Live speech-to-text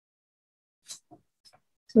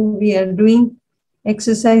So we are doing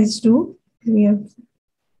exercise 2. We have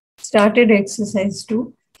started exercise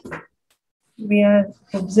 2. We are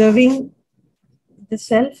observing the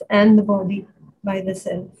self and the body by the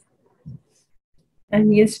self.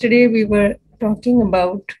 And yesterday we were talking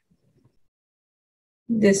about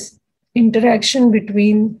this interaction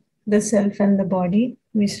between the self and the body.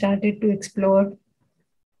 We started to explore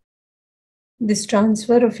this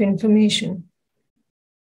transfer of information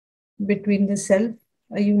between the self,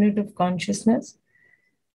 a unit of consciousness,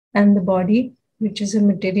 and the body, which is a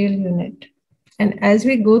material unit. And as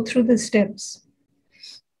we go through the steps,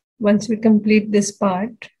 once we complete this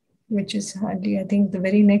part, which is hardly, I think, the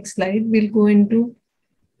very next slide, we'll go into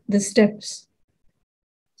the steps.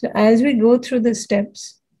 So as we go through the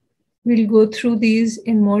steps, we'll go through these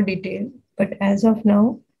in more detail. But as of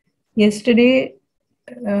now, yesterday,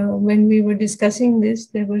 when we were discussing this,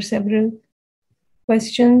 there were several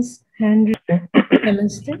questions handwritten.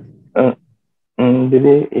 Namaste.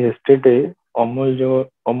 Yesterday,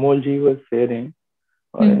 Amolji was sharing,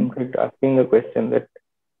 or in fact asking a question that,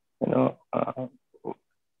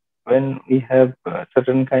 when we have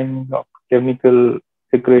certain kind of chemical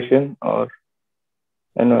secretion or,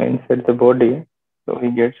 inside the body, so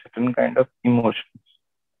we get certain kind of emotions.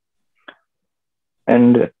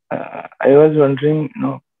 And I was wondering,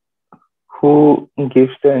 who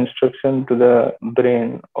gives the instruction to the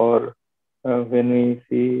brain, or when we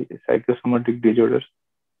see psychosomatic disorders,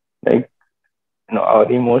 like,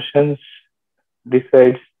 our emotions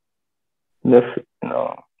decides the,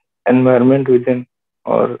 environment within,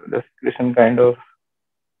 or the secretion kind of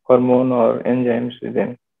hormone or enzymes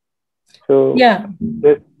within. So yeah,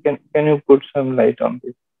 can you put some light on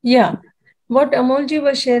this? Yeah. What Amolji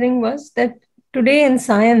was sharing was that today in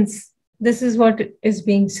science, this is what is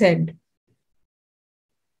being said.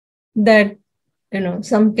 That,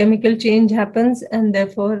 some chemical change happens and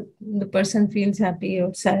therefore the person feels happy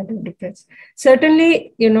or sad or depressed.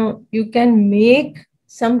 Certainly, you can make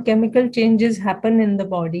some chemical changes happen in the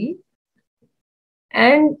body.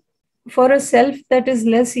 And for a self that is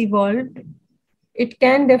less evolved, it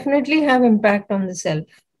can definitely have impact on the self.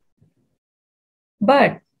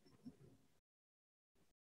 But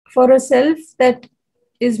for a self that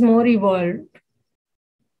is more evolved,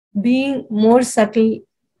 being more subtle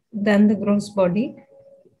than the gross body,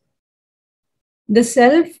 the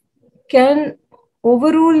self can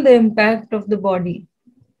overrule the impact of the body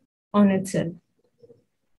on itself.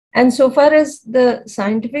 And so far as the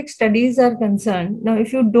scientific studies are concerned, now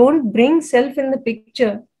if you don't bring self in the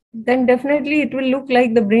picture, then definitely it will look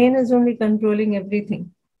like the brain is only controlling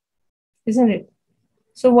everything, isn't it?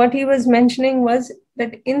 So what he was mentioning was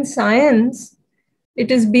that in science,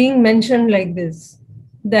 it is being mentioned like this,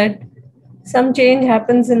 that some change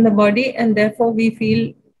happens in the body and therefore we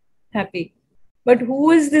feel happy. But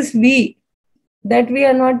who is this we that we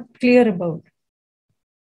are not clear about?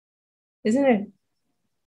 Isn't it?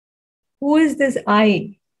 Who is this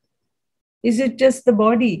I? Is it just the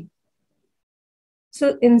body?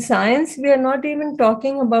 So in science, we are not even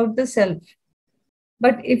talking about the self.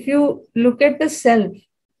 But if you look at the self,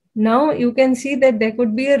 now you can see that there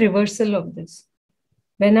could be a reversal of this.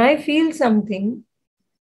 When I feel something,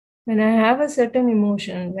 when I have a certain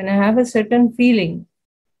emotion, when I have a certain feeling,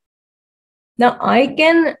 now I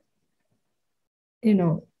can,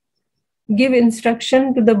 give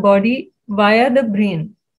instruction to the body via the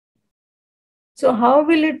brain. So how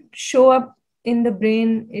will it show up in the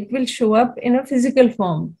brain? It will show up in a physical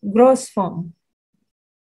form, gross form.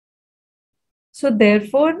 So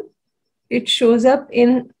therefore, it shows up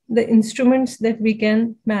in the instruments that we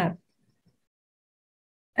can map.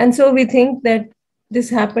 And so we think that this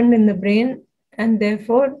happened in the brain and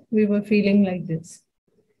therefore we were feeling like this.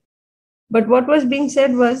 But what was being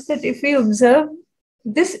said was that if we observe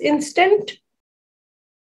this instant,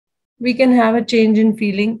 we can have a change in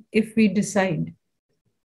feeling if we decide.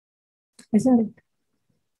 Isn't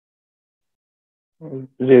it?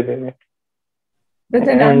 Really. Does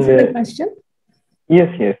that answer the question?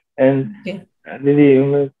 Yes. And Didi, you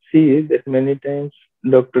must see that many times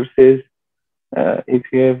doctor says, if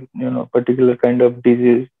you have, particular kind of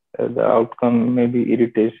disease, the outcome may be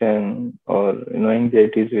irritation or,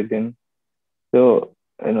 anxieties within. So,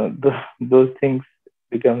 those things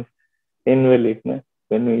become invalid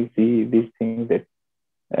when we see these things that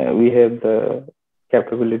we have the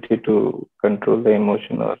capability to control the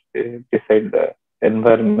emotion or decide the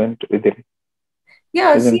environment within.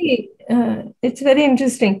 Yeah, see, it's very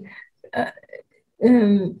interesting.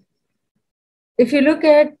 If you look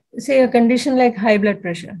at, say, a condition like high blood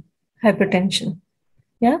pressure, hypertension,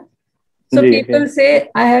 yeah? So people say,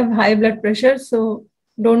 I have high blood pressure, so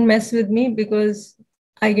don't mess with me because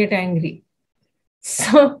I get angry.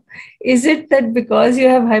 So is it that because you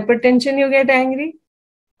have hypertension, you get angry?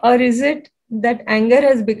 Or is it that anger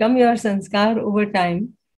has become your sanskar over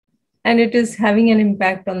time and it is having an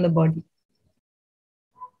impact on the body?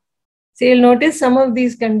 So you'll notice some of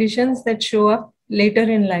these conditions that show up later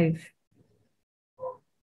in life.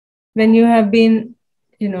 When you have been,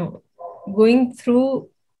 going through,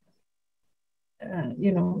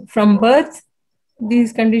 from birth,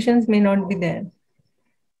 these conditions may not be there.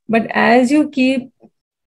 But as you keep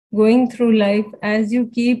going through life, as you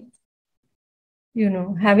keep,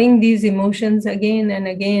 having these emotions again and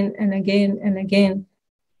again and again and again,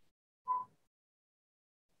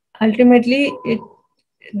 ultimately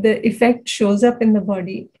the effect shows up in the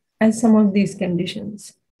body as some of these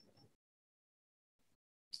conditions.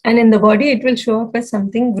 And in the body, it will show up as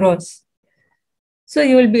something gross. So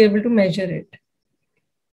you will be able to measure it.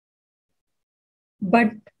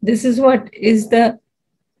 But this is what is the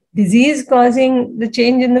disease causing the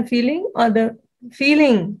change in the feeling, or the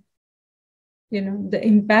feeling, the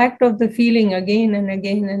impact of the feeling again and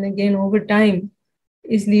again and again over time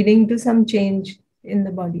is leading to some change in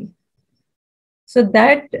the body. So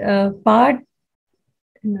that part,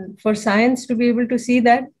 for science to be able to see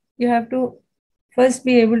that, you have to first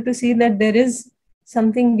be able to see that there is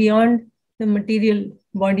something beyond the material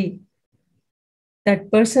body.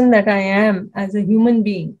 That person that I am as a human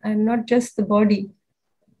being, I'm not just the body.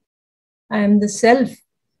 I am the self,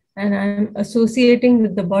 and I'm associating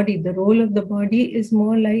with the body. The role of the body is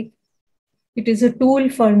more like it is a tool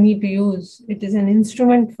for me to use. It is an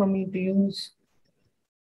instrument for me to use.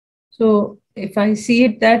 So if I see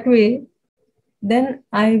it that way, then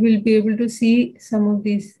I will be able to see some of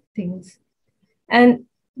these things. And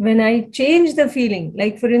when I change the feeling,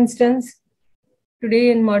 like for instance,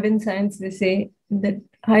 today in modern science, they say that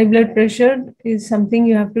high blood pressure is something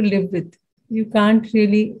you have to live with. You can't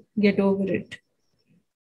really get over it.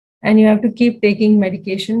 And you have to keep taking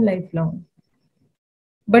medication lifelong.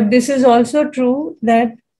 But this is also true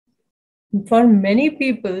that for many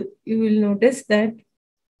people, you will notice that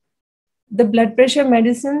the blood pressure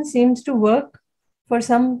medicine seems to work for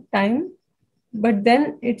some time, but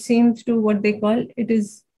then it seems to what they call it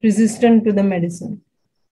is resistant to the medicine,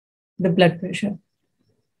 the blood pressure.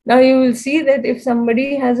 Now you will see that if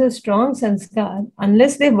somebody has a strong sanskar,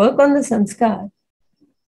 unless they work on the sanskar,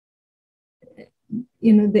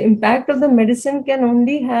 the impact of the medicine can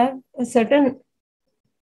only have a certain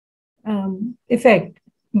effect.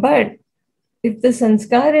 But if the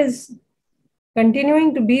sanskar is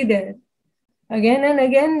continuing to be there, again and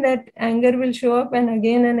again that anger will show up, and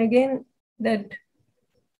again that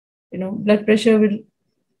blood pressure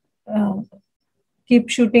will keep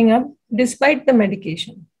shooting up despite the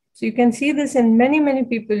medication. So you can see this in many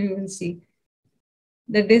people. You will see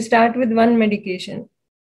that they start with one medication.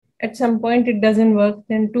 At some point it doesn't work,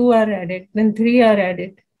 then 2 are added, then 3 are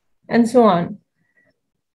added, and so on.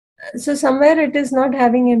 So somewhere it is not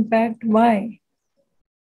having impact. Why?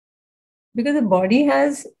 Because the body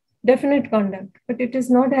has definite conduct, but it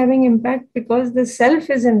is not having impact because the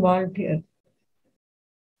self is involved here.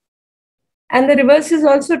 And the reverse is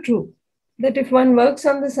also true, that if one works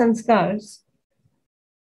on the sanskars,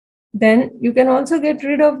 then you can also get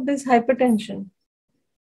rid of this hypertension,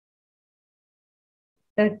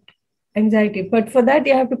 that anxiety. But for that,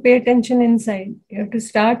 you have to pay attention inside. You have to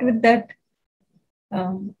start with that,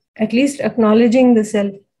 at least acknowledging the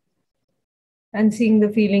self and seeing the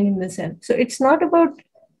feeling in the self. So it's not about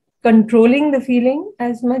controlling the feeling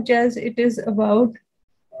as much as it is about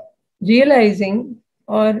realizing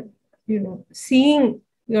or seeing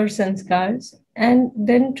your sanskars and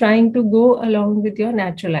then trying to go along with your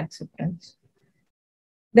natural acceptance.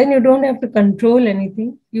 Then you don't have to control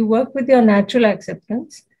anything. You work with your natural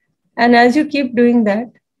acceptance. And as you keep doing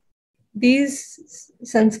that, these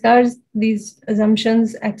sanskars, these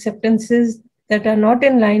assumptions, acceptances that are not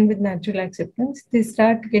in line with natural acceptance, they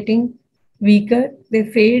start getting weaker, they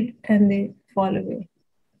fade, and they fall away.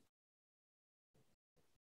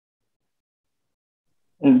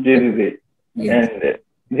 This is it. Yes.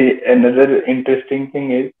 And another interesting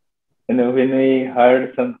thing is, when we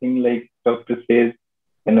heard something like doctor says,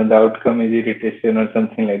 the outcome is irritation or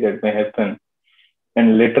something like that may happen.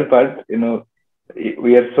 And later part,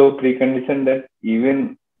 we are so preconditioned that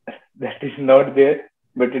even that is not there,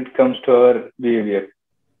 but it comes to our behavior.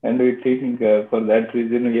 And we think for that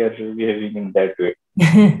reason we are behaving in that way.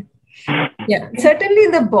 Yeah, certainly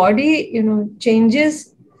the body,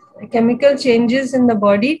 changes, chemical changes in the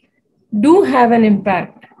body do have an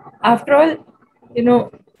impact. After all,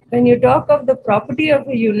 when you talk of the property of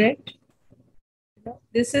a unit,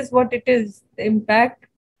 this is what it is. The impact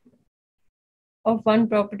of one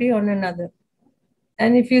property on another.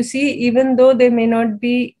 And if you see, even though they may not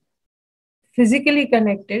be physically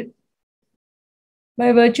connected,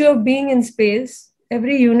 by virtue of being in space,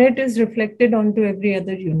 every unit is reflected onto every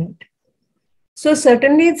other unit. So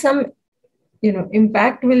certainly some,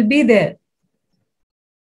 impact will be there.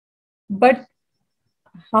 But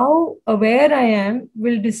how aware I am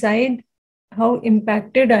will decide how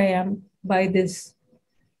impacted I am by this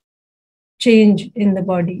change in the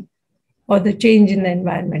body or the change in the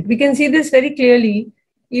environment. We can see this very clearly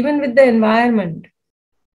even with the environment,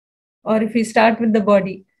 or if we start with the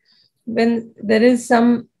body. When there is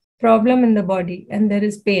some problem in the body and there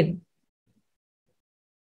is pain,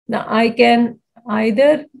 now I can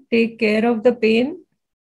either take care of the pain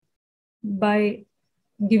by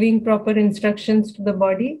giving proper instructions to the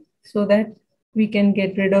body so that we can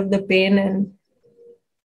get rid of the pain and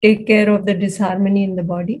take care of the disharmony in the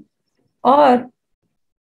body, or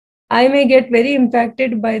I may get very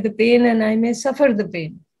impacted by the pain and I may suffer the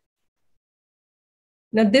pain.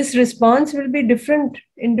 Now, this response will be different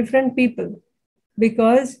in different people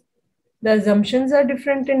because the assumptions are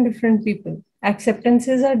different in different people.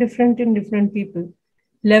 Acceptances are different in different people.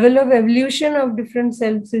 Level of evolution of different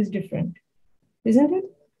selves is different, isn't it?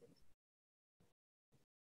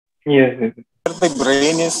 Yes. The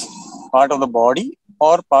brain is part of the body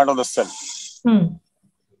or part of the self.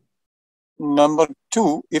 Number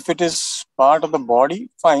two, if it is part of the body,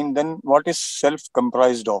 fine, then what is self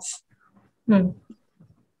comprised of?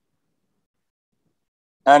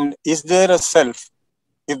 And is there a self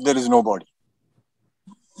if there is no body?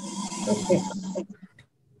 Okay.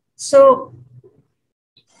 So,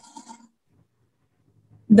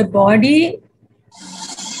 the body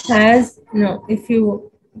has, if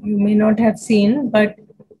you may not have seen, but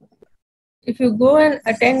if you go and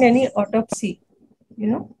attend any autopsy,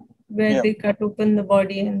 where they cut open the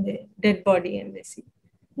body and the dead body and they see,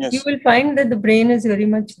 you will find that the brain is very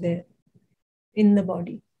much there in the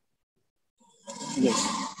body. Yes.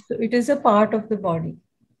 So it is a part of the body.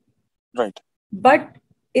 Right. But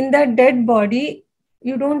in that dead body,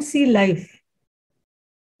 you don't see life.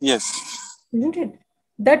 Yes. Isn't it?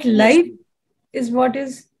 That life is what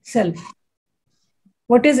is self.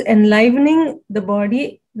 What is enlivening the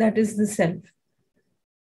body, that is the self.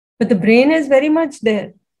 But the brain is very much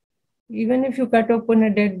there. Even if you cut open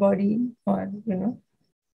a dead body or,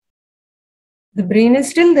 the brain is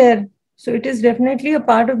still there. So it is definitely a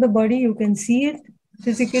part of the body. You can see it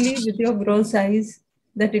physically with your gross eyes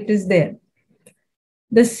that it is there.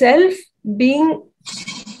 The self being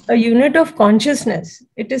a unit of consciousness,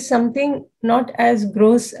 it is something not as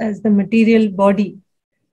gross as the material body.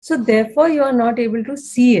 So therefore, you are not able to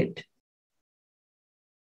see it.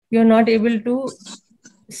 You are not able to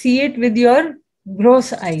see it with your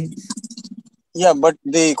gross eyes. Yeah, but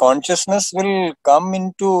the consciousness will come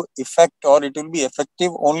into effect, or it will be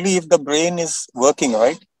effective only if the brain is working,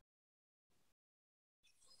 right?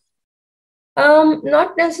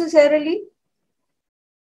 Not necessarily.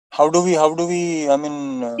 How do we, I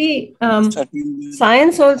mean, see,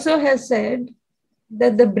 science also has said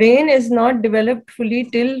that the brain is not developed fully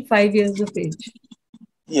till 5 years of age.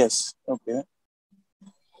 Yes, okay.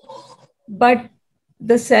 But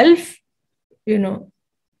the self,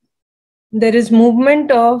 there is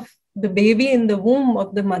movement of the baby in the womb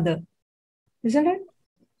of the mother, isn't it?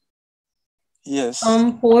 Yes.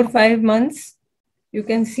 4 or 5 months, you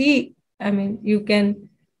can see, you can,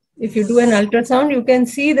 if you do an ultrasound, you can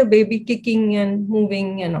see the baby kicking and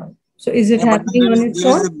moving and all. So is it happening on its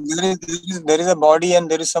own? There is a body and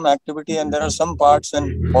there is some activity and there are some parts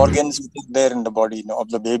and organs there in the body of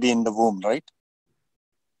the baby in the womb, right?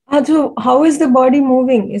 So how is the body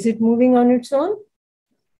moving? Is it moving on its own?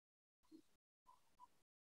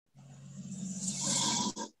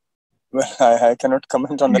 Well, I cannot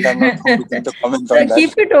comment on that. I'm not competent to comment on that.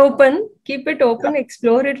 Keep it open,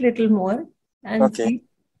 explore it a little more and see.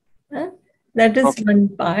 That is one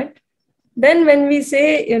part. Then when we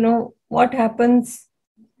say, what happens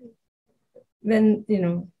when,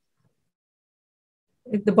 if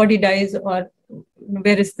the body dies, or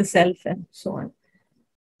where is the self and so on.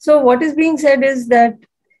 So what is being said is that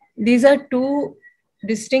these are two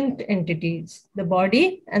distinct entities, the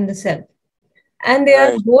body and the self. And they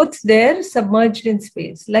are both there submerged in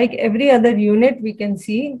space. Like every other unit we can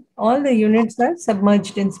see, all the units are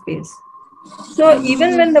submerged in space. So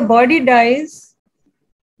even when the body dies,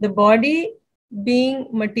 the body being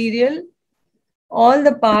material, all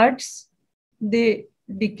the parts, they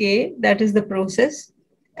decay, that is the process,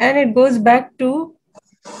 and it goes back to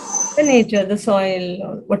the nature, the soil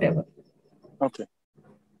or whatever. Okay.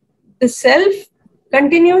 The self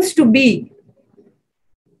continues to be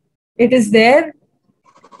It is there.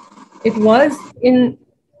 It was in,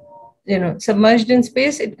 submerged in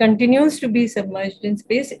space. It continues to be submerged in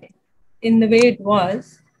space in the way it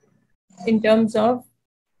was in terms of,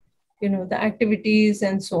 the activities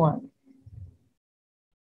and so on.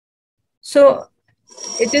 So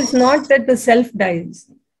it is not that the self dies.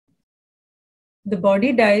 The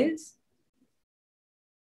body dies,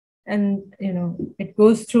 and, it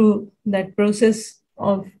goes through that process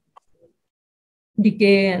of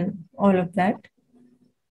decay and all of that.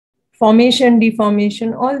 Formation,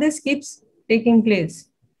 deformation, all this keeps taking place.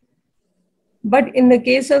 But in the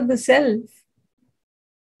case of the self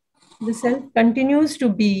continues to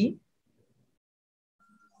be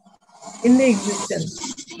in the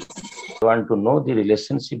existence. I want to know the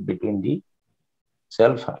relationship between the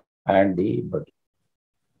self and the body.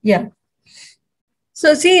 Yeah.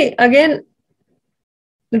 So see, again,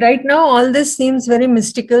 right now, all this seems very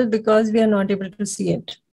mystical because we are not able to see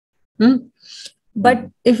it. But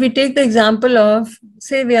if we take the example of,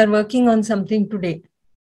 say, we are working on something today.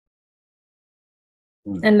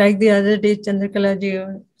 And like the other day, Chandrakala ji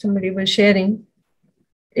or somebody was sharing,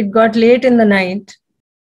 it got late in the night,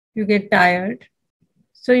 you get tired.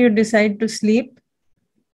 So you decide to sleep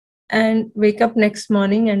and wake up next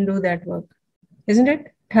morning and do that work. Isn't it?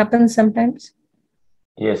 It happens sometimes.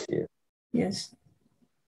 Yes. Yes.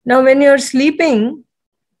 Now, when you're sleeping,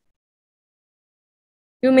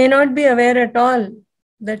 you may not be aware at all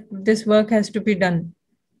that this work has to be done.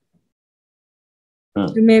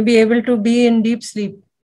 You may be able to be in deep sleep.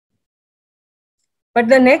 But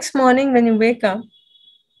the next morning when you wake up,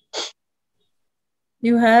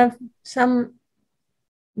 you have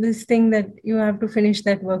this thing that you have to finish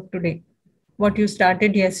that work today. What you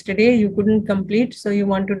started yesterday, you couldn't complete, so you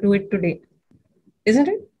want to do it today. Isn't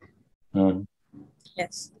it?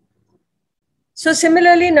 Yes. So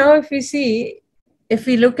similarly, now if we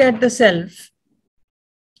look at the self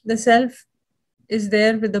is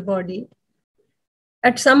there with the body.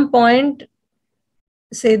 At some point,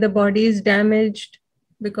 say the body is damaged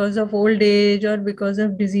because of old age or because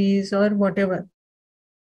of disease or whatever.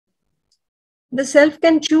 The self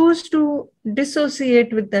can choose to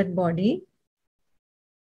dissociate with that body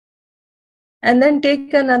and then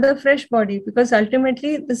take another fresh body, because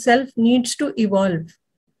ultimately the self needs to evolve.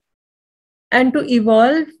 And to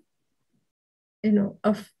evolve,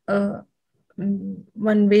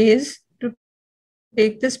 one way is to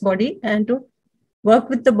take this body and to work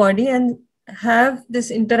with the body and have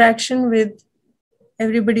this interaction with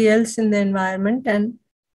everybody else in the environment, and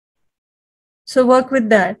so work with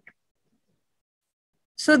that.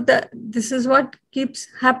 So this is what keeps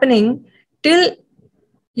happening till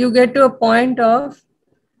you get to a point of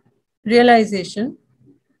realization.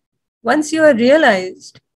 Once you are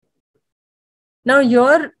realized, now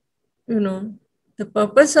the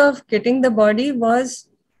purpose of getting the body was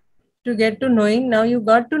to get to knowing. Now you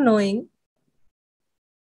got to knowing.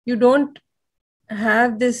 You don't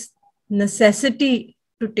have this necessity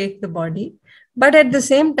to take the body, but at the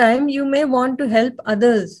same time, you may want to help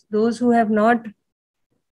others, those who have not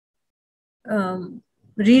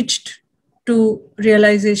reached to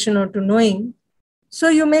realization or to knowing. So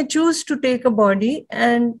you may choose to take a body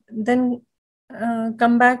and then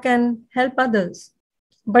come back and help others.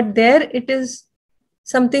 But there it is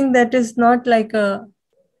something that is not like a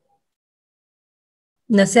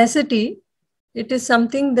necessity. It is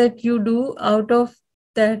something that you do out of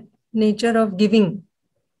that nature of giving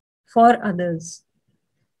for others.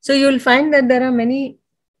 So you'll find that there are many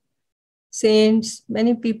saints,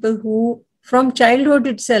 many people who from childhood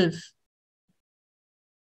itself,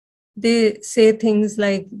 they say things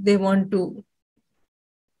like they want to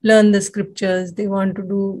learn the scriptures, they want to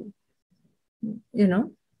do,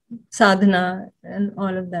 sadhana and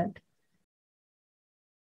all of that.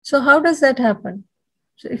 So how does that happen?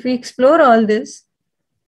 So if we explore all this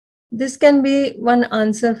can be one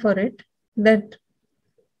answer for it, that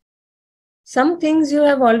some things you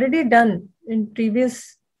have already done in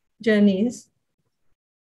previous journeys,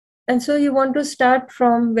 and so you want to start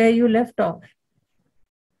from where you left off.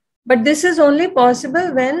 But this is only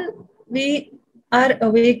possible when we are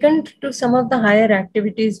awakened to some of the higher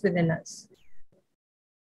activities within us.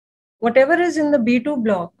 Whatever is in the B2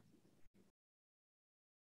 block,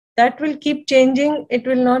 that will keep changing. It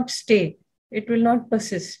will not stay. It will not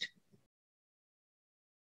persist.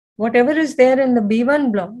 Whatever is there in the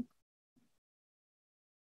B1 block,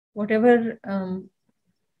 whatever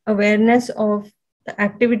awareness of the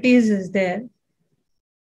activities is there,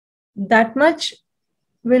 that much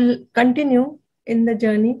will continue in the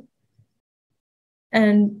journey.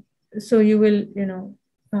 And so you will,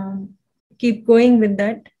 keep going with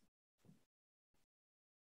that.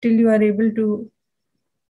 till you are able to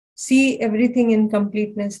see everything in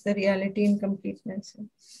completeness, the reality in completeness.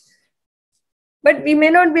 But we may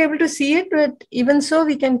not be able to see it, but even so,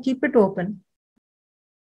 we can keep it open.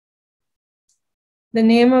 The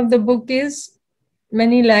name of the book is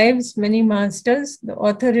Many Lives, Many Masters. The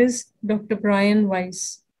author is Dr. Brian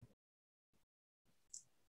Weiss.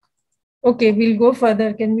 Okay, we'll go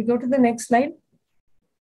further. Can we go to the next slide?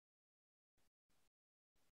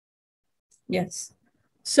 Yes.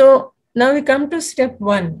 So now we come to step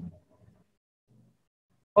 1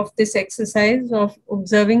 of this exercise of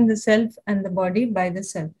observing the self and the body by the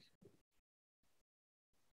self.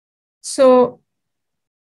 So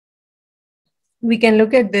we can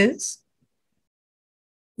look at this,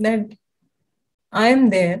 that I am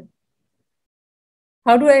there.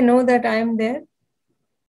 How do I know that I am there?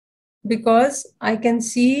 Because I can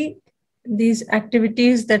see these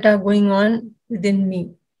activities that are going on within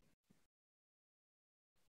me.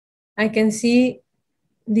 I can see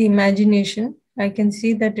the imagination. I can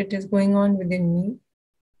see that it is going on within me.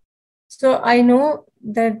 So I know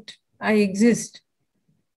that I exist.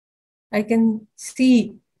 I can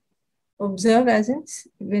see, observe, as in,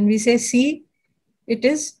 when we say see, it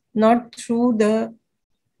is not through the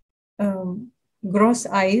gross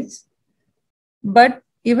eyes, but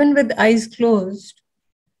even with eyes closed,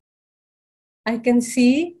 I can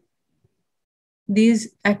see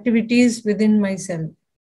these activities within myself.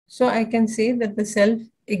 So I can say that the self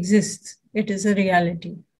exists. It is a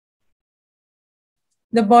reality.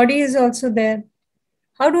 The body is also there.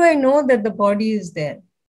 How do I know that the body is there?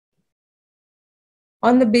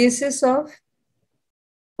 On the basis of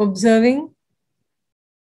observing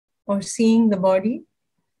or seeing the body,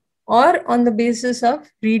 or on the basis of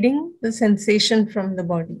reading the sensation from the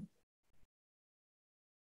body.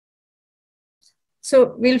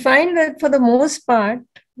 So we'll find that for the most part,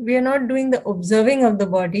 we are not doing the observing of the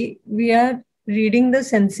body. We are reading the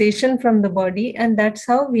sensation from the body, and that's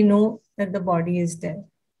how we know that the body is there.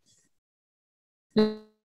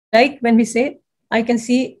 Like when we say, I can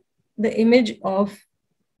see the image of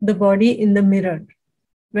the body in the mirror.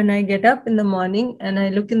 When I get up in the morning and I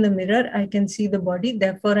look in the mirror, I can see the body.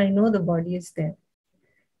 Therefore, I know the body is there.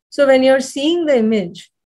 So when you're seeing the image,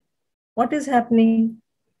 what is happening?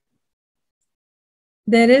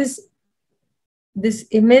 There is this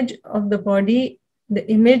image of the body. The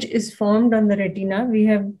image is formed on the retina. We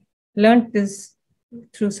have learned this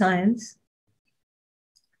through science.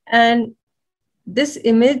 And this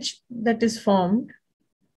image that is formed,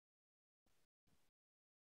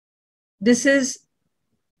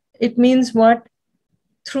 it means what?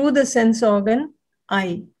 Through the sense organ,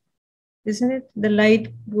 eye, isn't it? The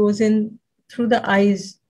light goes in through the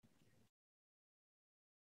eyes.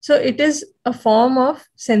 So it is a form of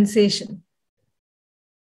sensation.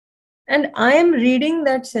 And I am reading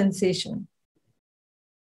that sensation,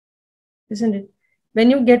 isn't it?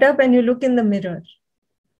 When you get up and you look in the mirror,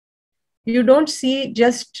 you don't see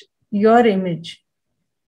just your image.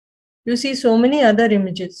 You see so many other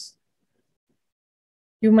images.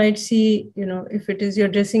 You might see, if it is your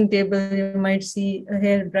dressing table, you might see a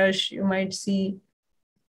hairbrush, you might see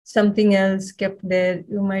something else kept there,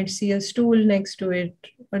 you might see a stool next to it,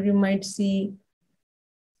 or you might see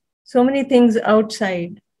so many things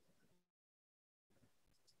outside.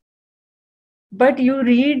 But you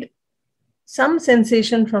read some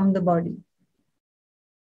sensation from the body.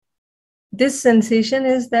 This sensation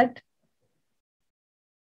is that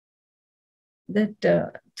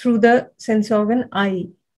through the sense organ eye.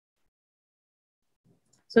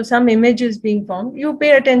 So some image is being formed. You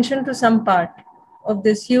pay attention to some part of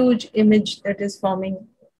this huge image that is forming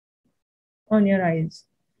on your eyes.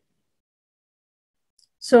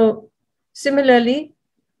 So similarly,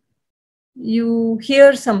 you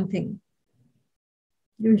hear something.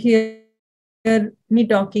 You hear me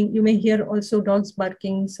talking. You may hear also dogs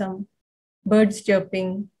barking, some birds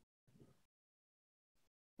chirping.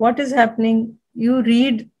 What is happening? You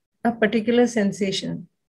read a particular sensation.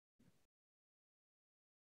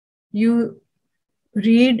 You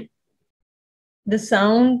read the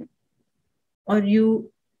sound, or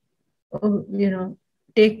you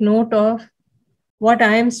take note of what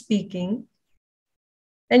I am speaking,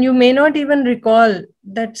 and you may not even recall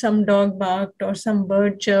that some dog barked or some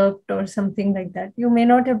bird chirped or something like that. You may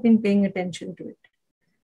not have been paying attention to it.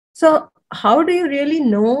 So how do you really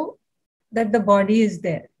know that the body is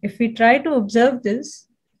there? If we try to observe this,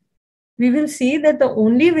 we will see that the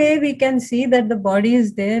only way we can see that the body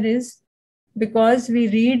is there is because we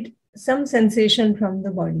read some sensation from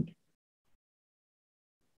the body.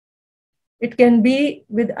 It can be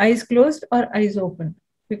with eyes closed or eyes open,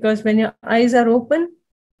 because when your eyes are open,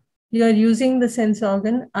 you are using the sense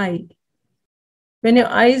organ eye. When your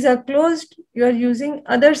eyes are closed, you are using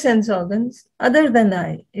other sense organs other than the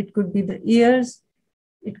eye. It could be the ears,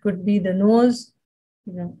 it could be the nose,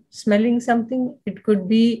 smelling something. It could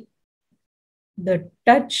be the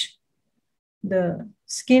touch, the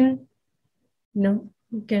skin. You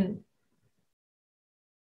can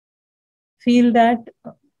feel that,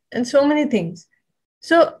 and so many things.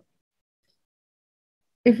 So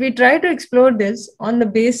if we try to explore this on the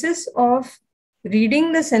basis of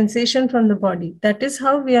reading the sensation from the body, that is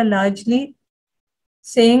how we are largely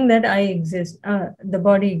saying that I exist, the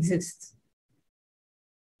body exists.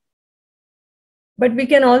 But we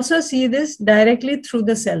can also see this directly through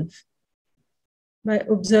the self by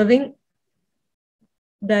observing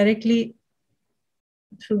directly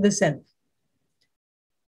through the self.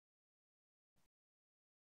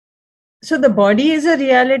 So the body is a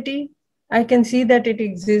reality. I can see that it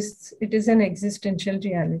exists. It is an existential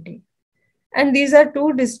reality. And these are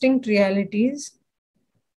two distinct realities.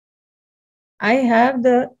 I have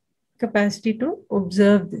the capacity to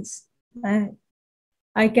observe this.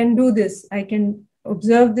 I can do this. I can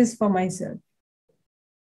observe this for myself.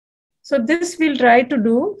 So this we'll try to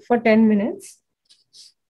do for 10 minutes.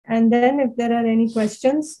 And then if there are any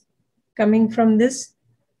questions coming from this,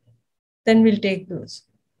 then we'll take those.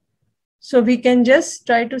 So we can just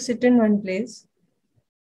try to sit in one place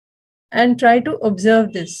and try to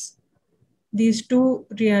observe this, these two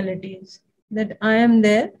realities, that I am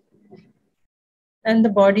there and the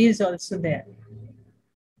body is also there.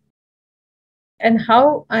 And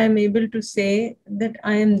how I am able to say that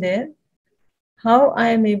I am there, how I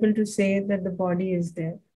am able to say that the body is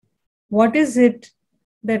there. What is it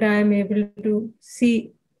that I am able to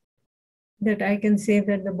see that I can say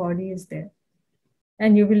that the body is there?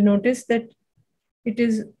 And you will notice that it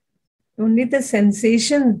is only the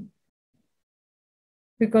sensation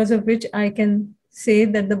because of which I can say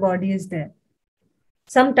that the body is there.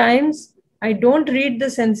 Sometimes I don't read the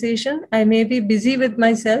sensation. I may be busy with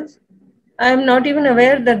myself. I am not even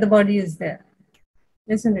aware that the body is there,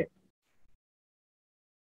 isn't it?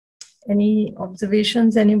 Any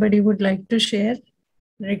observations anybody would like to share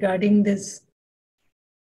regarding this?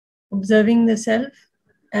 Observing the self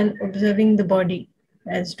and observing the body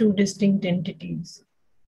as two distinct entities.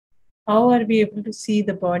 How are we able to see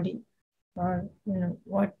the body? Or,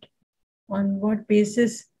 on what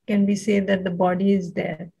basis can we say that the body is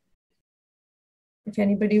there? If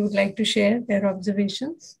anybody would like to share their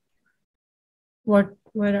observations, what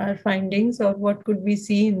were our findings or what could we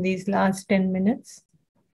see in these last 10 minutes?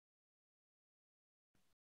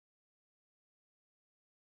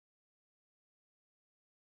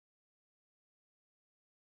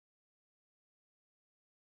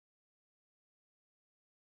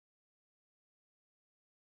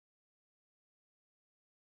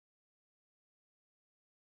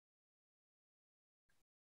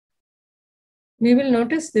 We will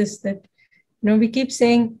notice this, that we keep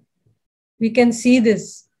saying we can see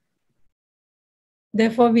this,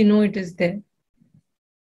 therefore we know it is there.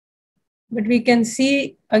 But we can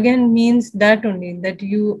see again means that only, that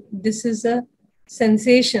this is a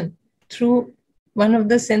sensation through one of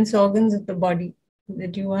the sense organs of the body,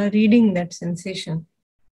 that you are reading that sensation.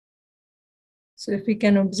 So if we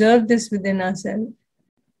can observe this within ourselves,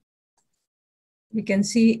 we can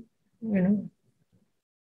see,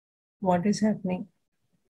 what is happening.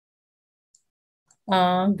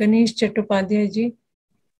 Ganesh Chattopadhyay ji.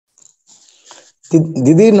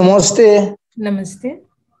 Didi, namaste. Namaste.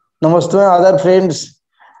 Namaste, other friends.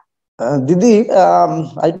 Didi,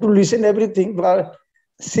 I do listen everything, but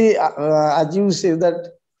see, as you say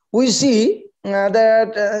that, we see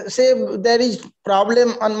that, say, there is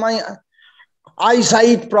problem on my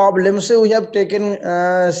eyesight problem, so we have taken,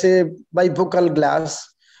 say, bifocal glass.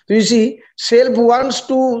 So you see, self wants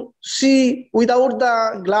to see without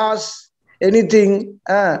the glass anything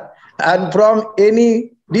and from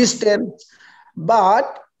any distance,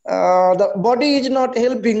 but the body is not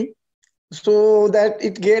helping, so that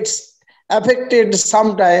it gets affected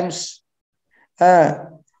sometimes,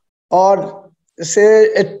 or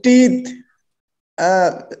say a teeth,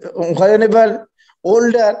 whenever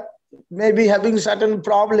older, maybe having certain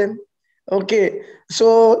problem. Okay,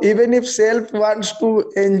 so even if self wants to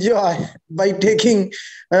enjoy by taking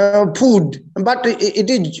food, but it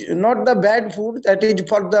is not the bad food, that is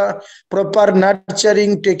for the proper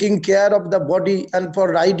nurturing, taking care of the body and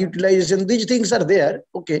for right utilization, these things are there.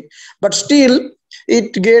 Okay, but still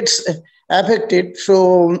it gets affected.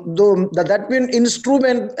 So though that means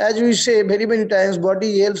instrument, as we say very many times,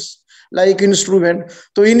 body helps like instrument.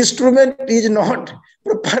 So instrument is not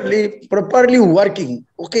properly working.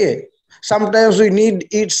 Okay, sometimes we need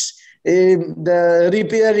its the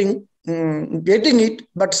repairing, getting it,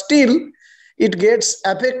 but still it gets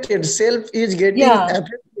affected. Self is getting affected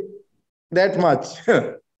that much.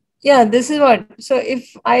 Yeah, this is what. So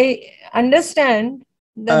if I understand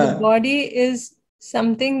that the body is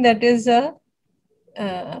something that is a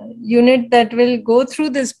unit that will go through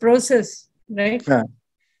this process, right?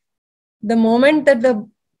 The moment that the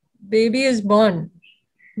baby is born,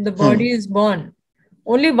 the body is born,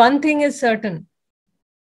 only one thing is certain,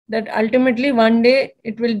 that ultimately one day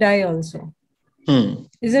it will die also.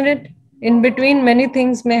 Isn't it? In between, many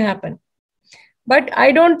things may happen. But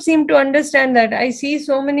I don't seem to understand that. I see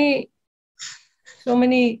so many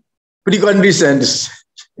preconditions.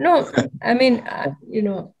 No, I mean,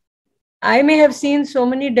 I may have seen so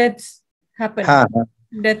many deaths happen,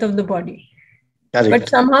 death of the body. Correct. But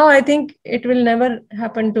somehow I think it will never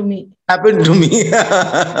happen to me. Happen to me.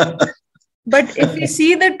 But if we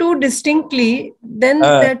see the two distinctly, then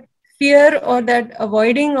that fear or that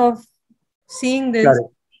avoiding of seeing this,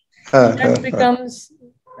 that becomes,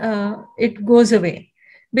 it goes away.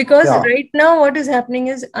 Because right now what is happening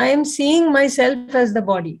is I am seeing myself as the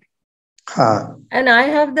body. And I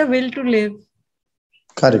have the will to live.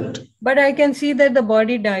 Correct. But I can see that the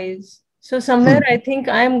body dies. So somewhere I think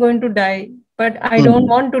I am going to die, but I don't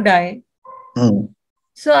want to die.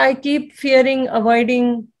 So I keep fearing,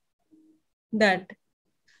 avoiding that.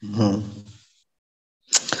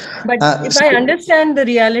 But if I understand the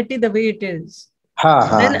reality the way it is,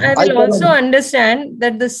 then I will also understand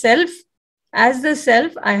that the self, as the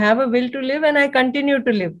self, I have a will to live and I continue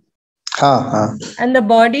to live. And the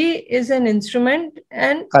body is an instrument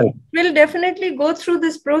and it will definitely go through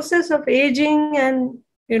this process of aging and,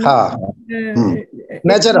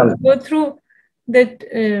 natural. Go through that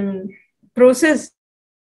process.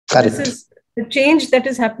 This is the change that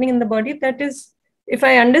is happening in the body. That is, if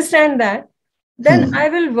I understand that, then I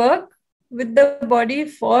will work with the body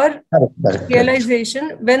for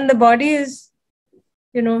realization. When the body is,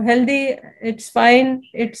 healthy, it's fine,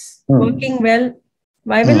 it's working well.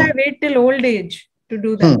 Why will I wait till old age to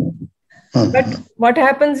do that? But what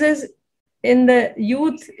happens is, in the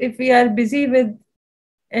youth, if we are busy with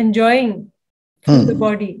enjoying through the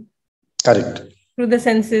body, through the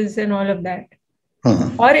senses and all of that,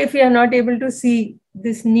 or if we are not able to see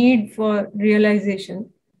this need for realization,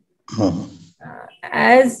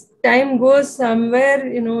 as time goes, somewhere,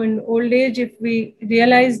 in old age, if we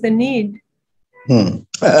realize the need,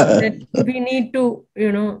 that we need to,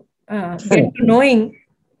 get to knowing,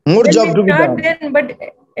 more job to be done. Then, but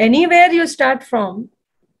anywhere you start from,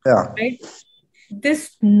 right?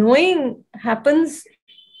 This knowing happens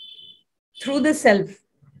through the self.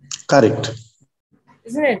 Correct.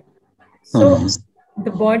 Isn't it? So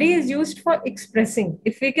the body is used for expressing.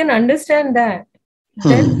 If we can understand that,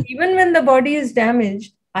 then even when the body is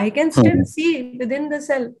damaged, I can still see within the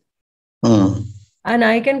self. And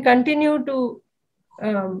I can continue to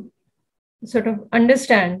sort of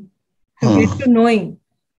understand, to get to knowing,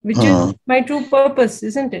 which is my true purpose,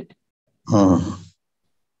 isn't it?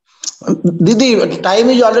 Didi, time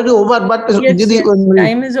is already over, but yes, Didi, yes,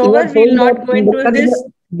 time is over. We'll not go into this.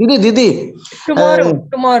 Didi.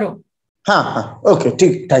 Tomorrow.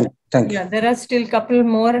 Okay, thank you. Yeah, there are still a couple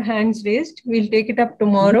more hands raised. We'll take it up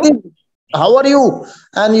tomorrow. How are you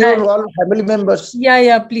and your all family members?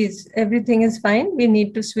 Yeah, please. Everything is fine. We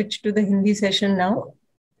need to switch to the Hindi session now.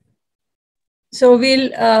 So we'll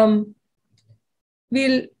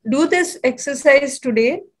do this exercise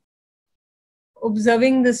today,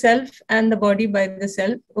 observing the self and the body by the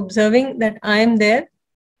self, observing that I am there,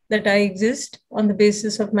 that I exist on the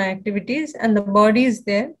basis of my activities, and the body is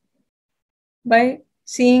there by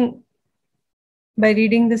seeing, by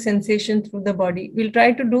reading the sensation through the body. We'll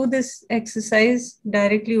try to do this exercise,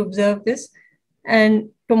 directly observe this, and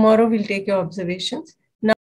tomorrow we'll take your observations.